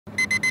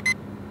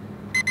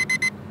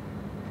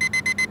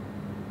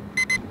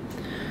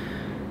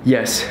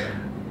Yes,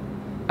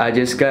 I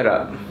just got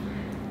up.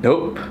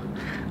 Nope,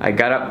 I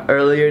got up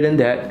earlier than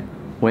that,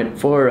 went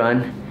for a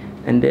run,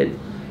 and did,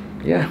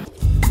 yeah.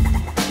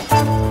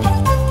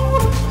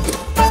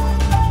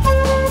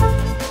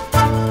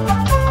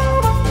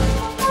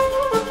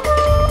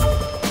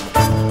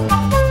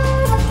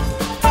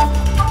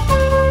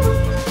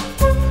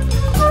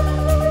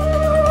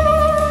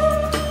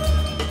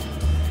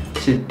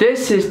 So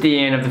this is the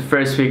end of the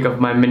first week of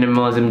my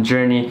minimalism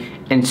journey,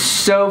 and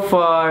so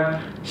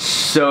far,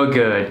 so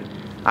good.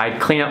 I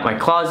cleaned up my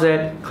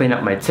closet, cleaned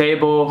up my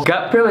table,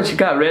 pretty much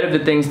got rid of the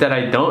things that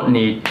I don't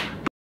need.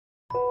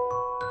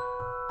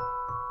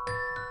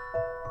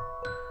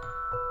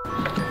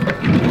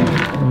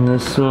 And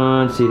this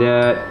one, see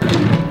that?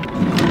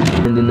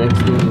 And the next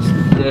thing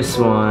is this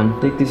one. I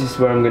think this is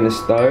where I'm gonna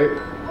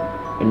start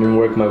and then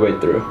work my way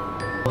through.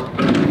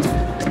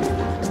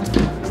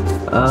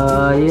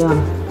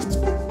 Yeah.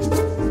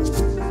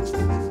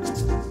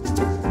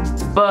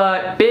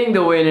 But being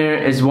the winner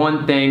is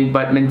one thing,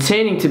 but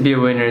maintaining to be a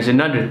winner is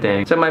another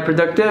thing. So my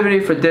productivity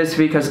for this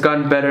week has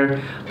gotten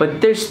better, but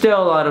there's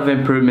still a lot of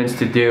improvements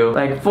to do.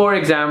 Like, for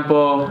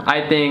example,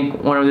 I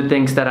think one of the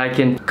things that I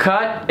can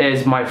cut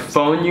is my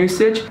phone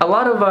usage. A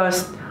lot of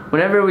us,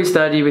 whenever we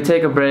study, we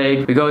take a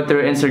break, we go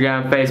through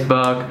Instagram,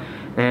 Facebook,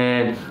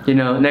 and you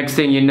know, next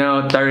thing you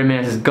know, 30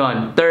 minutes is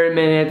gone. 30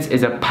 minutes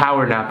is a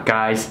power nap,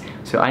 guys.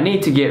 So I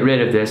need to get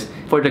rid of this.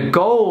 For the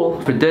goal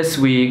for this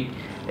week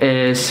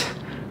is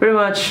pretty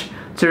much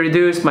to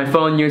reduce my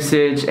phone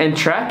usage and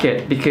track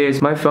it,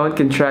 because my phone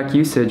can track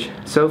usage.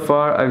 So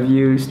far I've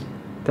used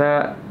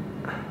that